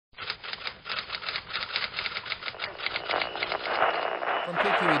From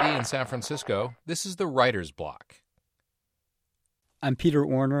KQED in San Francisco, this is the Writer's Block. I'm Peter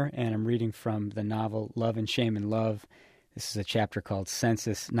Orner, and I'm reading from the novel Love and Shame and Love. This is a chapter called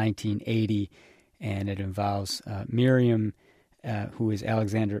Census 1980, and it involves Miriam, who is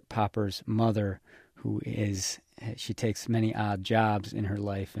Alexander Popper's mother, she takes many odd jobs in her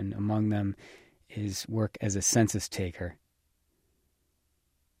life, and among them is work as a census taker.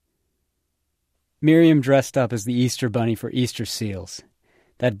 Miriam dressed up as the Easter Bunny for Easter seals.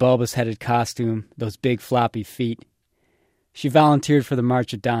 That bulbous-headed costume, those big floppy feet. She volunteered for the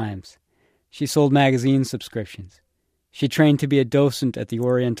March of Dimes. She sold magazine subscriptions. She trained to be a docent at the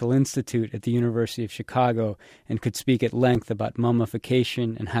Oriental Institute at the University of Chicago and could speak at length about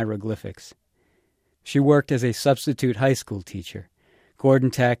mummification and hieroglyphics. She worked as a substitute high school teacher,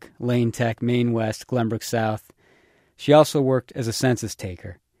 Gordon Tech, Lane Tech, Maine West, Glenbrook South. She also worked as a census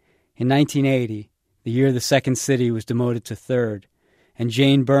taker. In 1980, the year the second city was demoted to third, and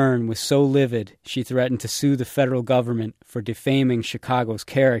Jane Byrne was so livid she threatened to sue the federal government for defaming Chicago's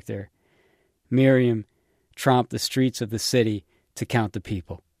character, Miriam tromped the streets of the city to count the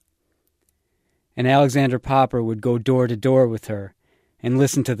people. And Alexander Popper would go door to door with her and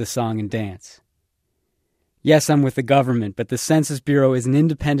listen to the song and dance. Yes, I'm with the government, but the Census Bureau is an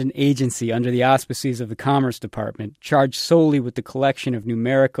independent agency under the auspices of the Commerce Department, charged solely with the collection of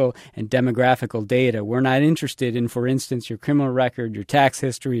numerical and demographical data. We're not interested in, for instance, your criminal record, your tax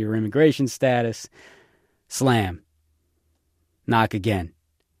history, your immigration status. Slam. Knock again.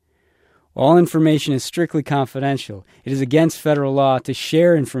 All information is strictly confidential. It is against federal law to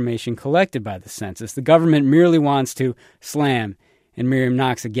share information collected by the census. The government merely wants to slam, and Miriam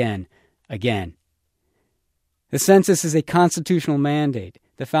knocks again. The census is a constitutional mandate.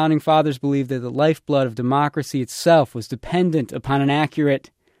 The Founding Fathers believed that the lifeblood of democracy itself was dependent upon an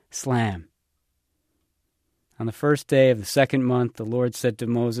accurate slam. On the first day of the second month, the Lord said to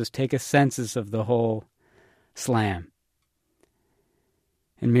Moses, "Take a census of the whole slam."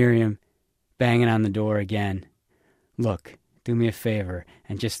 And Miriam, banging on the door again, "Look, do me a favor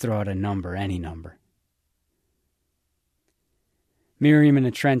and just throw out a number, any number." Miriam in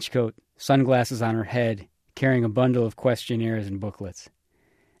a trench coat, sunglasses on her head, carrying a bundle of questionnaires and booklets.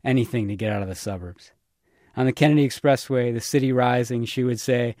 Anything to get out of the suburbs. On the Kennedy Expressway, the city rising, she would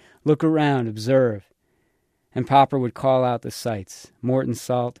say, "Look around, observe." And Popper would call out the sites: Morton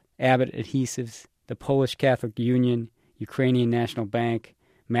Salt, Abbott Adhesives, the Polish Catholic Union, Ukrainian National Bank,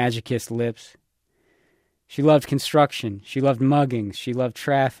 Magicist Lips. She loved construction. She loved muggings. She loved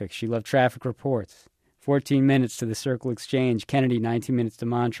traffic. She loved traffic reports. 14 minutes to the Circle Exchange, Kennedy 19 minutes to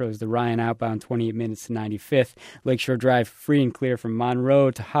Montrose, the Ryan outbound 28 minutes to 95th, Lakeshore Drive free and clear from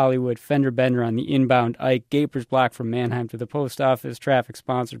Monroe to Hollywood, fender bender on the inbound Ike, Gapers Block from Manheim to the post office, traffic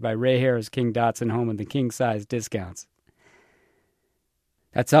sponsored by Ray Harris, King Dotson, home of the king-size discounts.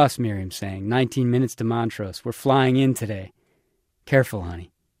 "That's us," Miriam's saying. 19 minutes to Montrose. We're flying in today. Careful,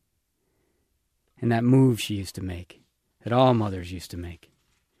 honey. And that move she used to make, that all mothers used to make.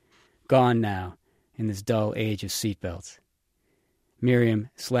 Gone now. In this dull age of seatbelts. Miriam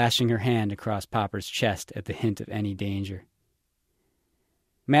slashing her hand across Popper's chest at the hint of any danger.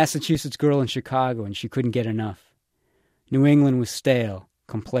 Massachusetts girl in Chicago, and she couldn't get enough. New England was stale,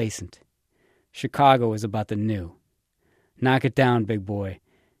 complacent. Chicago was about the new. Knock it down, big boy,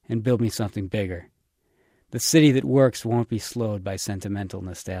 and build me something bigger. The city that works won't be slowed by sentimental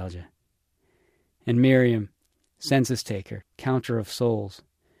nostalgia. And Miriam, census taker, counter of souls,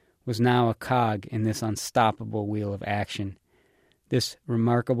 was now a cog in this unstoppable wheel of action, this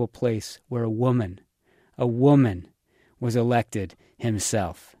remarkable place where a woman was elected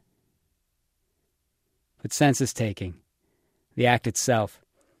himself. But census-taking, the act itself,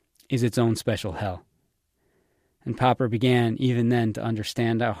 is its own special hell. And Popper began even then to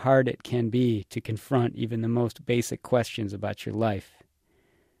understand how hard it can be to confront even the most basic questions about your life.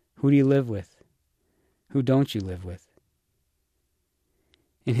 Who do you live with? Who don't you live with?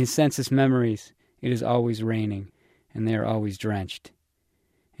 In his census memories, it is always raining, and they are always drenched.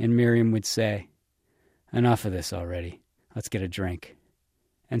 And Miriam would say, "Enough of this already. Let's get a drink."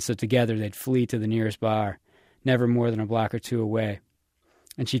 And so together they'd flee to the nearest bar, never more than a block or two away.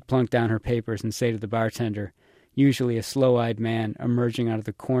 And she'd plunk down her papers and say to the bartender, usually a slow-eyed man emerging out of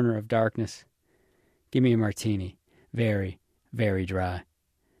the corner of darkness, "Give me a martini, very, very dry."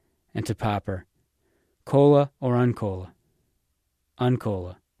 And to Popper, "Cola or uncola?"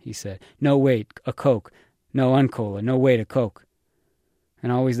 "Uncola," he said. "No, wait, a Coke. No, uncola. No, wait, a Coke."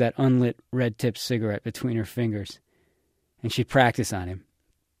 And always that unlit, red-tipped cigarette between her fingers. And she'd practice on him.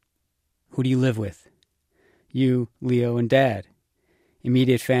 "Who do you live with?" "You, Leo, and Dad."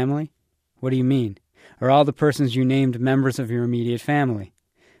 "Immediate family?" "What do you mean?" Are all the persons you named members of your immediate family?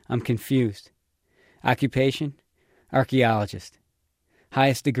 I'm confused. Occupation? Archaeologist.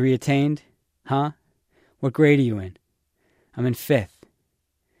 Highest degree attained? Huh? What grade are you in? I'm in 5th.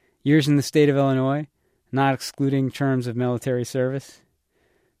 Years in the state of Illinois, not excluding terms of military service?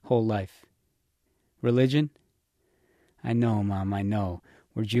 Whole life. Religion? I know, Mom, I know.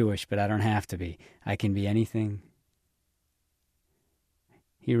 We're Jewish, but I don't have to be. I can be anything.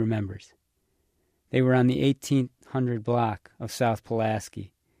 He remembers. They were on the 1800 block of South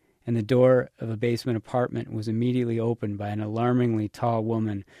Pulaski, and the door of a basement apartment was immediately opened by an alarmingly tall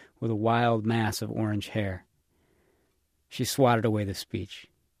woman with a wild mass of orange hair. She swatted away the speech.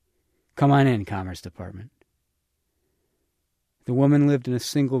 Come on in, Commerce Department. The woman lived in a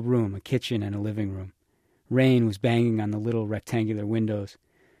single room, a kitchen and a living room. Rain was banging on the little rectangular windows.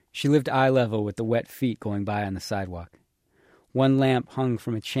 She lived eye level with the wet feet going by on the sidewalk. One lamp hung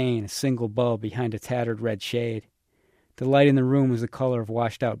from a chain, a single bulb behind a tattered red shade. The light in the room was the color of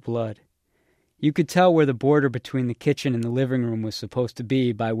washed-out blood. You could tell where the border between the kitchen and the living room was supposed to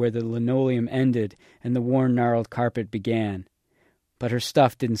be by where the linoleum ended and the worn, gnarled carpet began. But her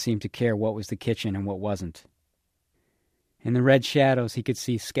stuff didn't seem to care what was the kitchen and what wasn't. In the red shadows, he could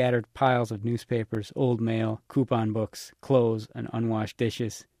see scattered piles of newspapers, old mail, coupon books, clothes, and unwashed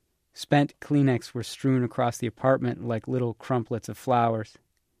dishes. Spent Kleenex were strewn across the apartment like little crumplets of flowers.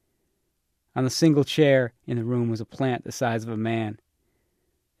 On the single chair in the room was a plant the size of a man.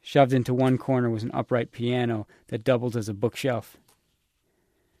 Shoved into one corner was an upright piano that doubled as a bookshelf,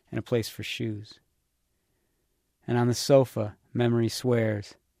 and a place for shoes. And on the sofa, memory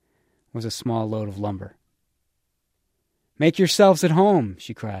swears, was a small load of lumber. "Make yourselves at home,"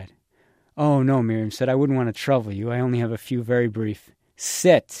 she cried. "Oh, no," Miriam said. "I wouldn't want to trouble you. I only have a few very brief—"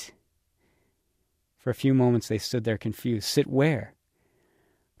 "Sit!" For a few moments they stood there confused. Sit where?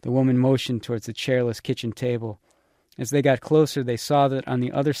 The woman motioned towards the chairless kitchen table. As they got closer, they saw that on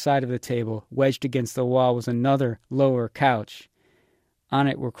the other side of the table, wedged against the wall, was another, lower couch. On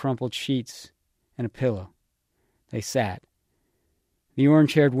it were crumpled sheets and a pillow. They sat. The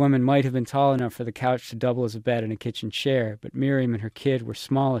orange-haired woman might have been tall enough for the couch to double as a bed and a kitchen chair, but Miriam and her kid were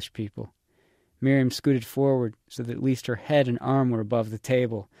smallish people. Miriam scooted forward so that at least her head and arm were above the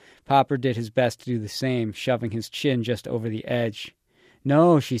table. Popper did his best to do the same, shoving his chin just over the edge.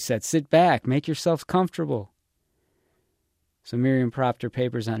 "No," she said, "sit back. Make yourselves comfortable." So Miriam propped her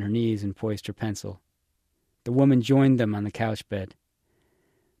papers on her knees and poised her pencil. The woman joined them on the couch bed.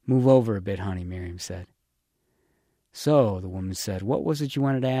 "Move over a bit, honey," Miriam said. "So," the woman said, "what was it you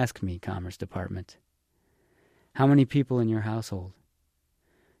wanted to ask me, Commerce Department? How many people in your household?"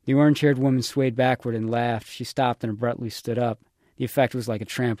 The orange-haired woman swayed backward and laughed. She stopped and abruptly stood up. The effect was like a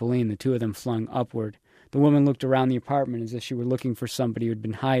trampoline, the two of them flung upward. The woman looked around the apartment as if she were looking for somebody who had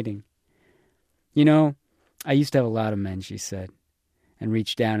been hiding. "You know, I used to have a lot of men," she said, and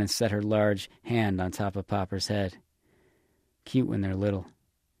reached down and set her large hand on top of Popper's head. "Cute when they're little.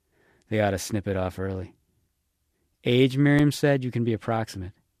 They ought to snip it off early." "Age," Miriam said, "you can be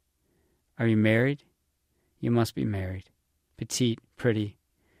approximate." "Are you married?" "You must be married. Petite, pretty.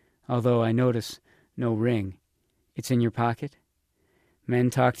 Although I notice no ring. It's in your pocket? Men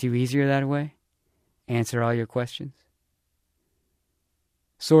talk to you easier that way? Answer all your questions?"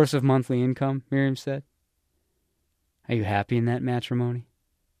 "Source of monthly income," Miriam said. "Are you happy in that matrimony?"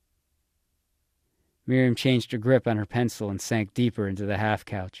 Miriam changed her grip on her pencil and sank deeper into the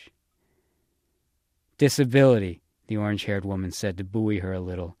half-couch. "Disability," the orange-haired woman said to buoy her a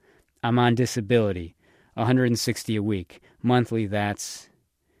little. "I'm on disability. 160 a week. Monthly, that's—"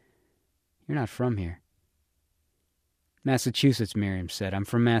 "You're not from here." "Massachusetts," Miriam said. "I'm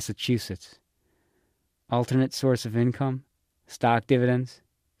from Massachusetts." "Alternate source of income? Stock dividends?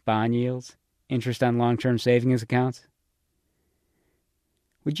 Bond yields? Interest on long-term savings accounts?"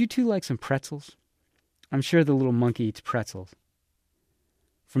 "Would you two like some pretzels? I'm sure the little monkey eats pretzels."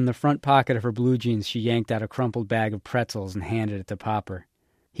 From the front pocket of her blue jeans, she yanked out a crumpled bag of pretzels and handed it to Popper.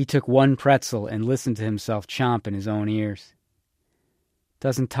 He took one pretzel and listened to himself chomp in his own ears.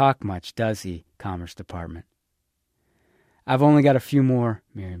 "Doesn't talk much, does he, Commerce Department?" "I've only got a few more,"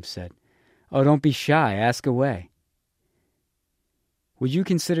 Miriam said. "Oh, don't be shy. Ask away." "Would you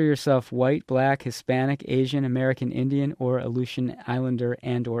consider yourself white, black, Hispanic, Asian, American Indian, or Aleutian Islander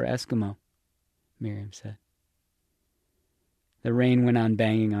and or Eskimo?" Miriam said. The rain went on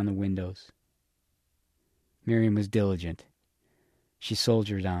banging on the windows. Miriam was diligent. She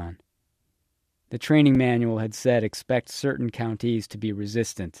soldiered on. The training manual had said expect certain countees to be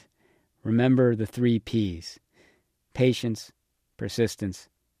resistant. Remember the 3 Ps. Patience, persistence,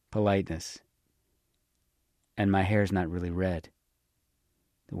 politeness. "And my hair's not really red,"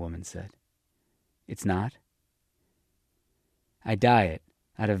 the woman said. It's not? I diet,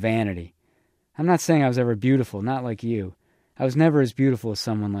 out of vanity. I'm not saying I was ever beautiful, not like you. I was never as beautiful as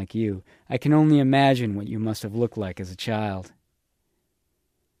someone like you. I can only imagine what you must have looked like as a child.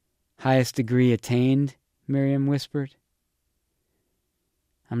 Highest degree attained, Miriam whispered.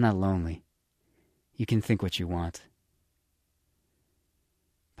 I'm not lonely. You can think what you want.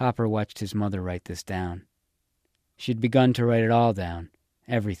 Popper watched his mother write this down. She'd begun to write it all down,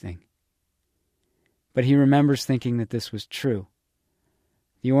 everything. But he remembers thinking that this was true.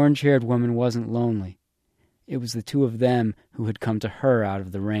 The orange-haired woman wasn't lonely. It was the two of them who had come to her out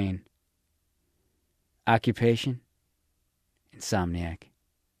of the rain. Occupation? Insomniac.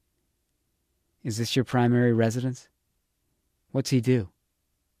 Is this your primary residence? What's he do?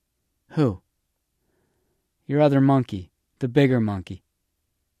 Who? Your other monkey, the bigger monkey.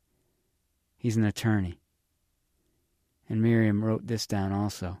 He's an attorney. And Miriam wrote this down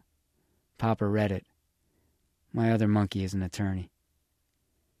also. Papa read it. My other monkey is an attorney.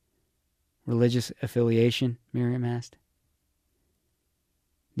 Religious affiliation? Miriam asked.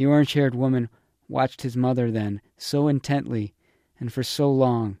 The orange-haired woman watched his mother then so intently and for so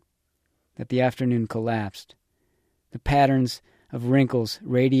long that the afternoon collapsed. The patterns of wrinkles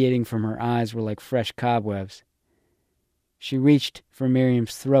radiating from her eyes were like fresh cobwebs. She reached for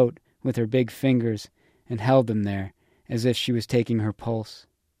Miriam's throat with her big fingers and held them there as if she was taking her pulse.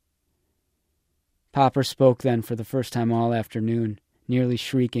 Popper spoke then for the first time all afternoon, nearly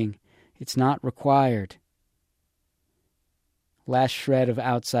shrieking, "It's not required." Last shred of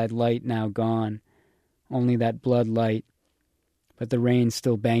outside light now gone, only that blood light, but the rain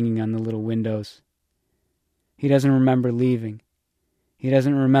still banging on the little windows. He doesn't remember leaving. He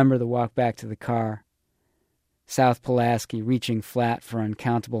doesn't remember the walk back to the car. South Pulaski reaching flat for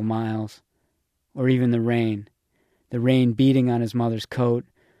uncountable miles, or even the rain beating on his mother's coat,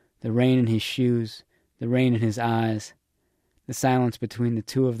 the rain in his shoes, the rain in his eyes, the silence between the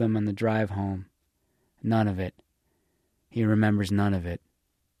two of them on the drive home. None of it. He remembers none of it.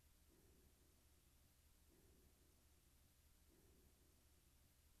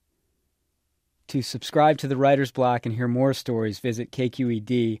 To subscribe to the Writer's Block and hear more stories, visit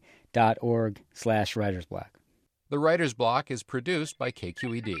kqed.org/writersblock. The Writer's Block is produced by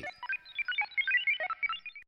KQED.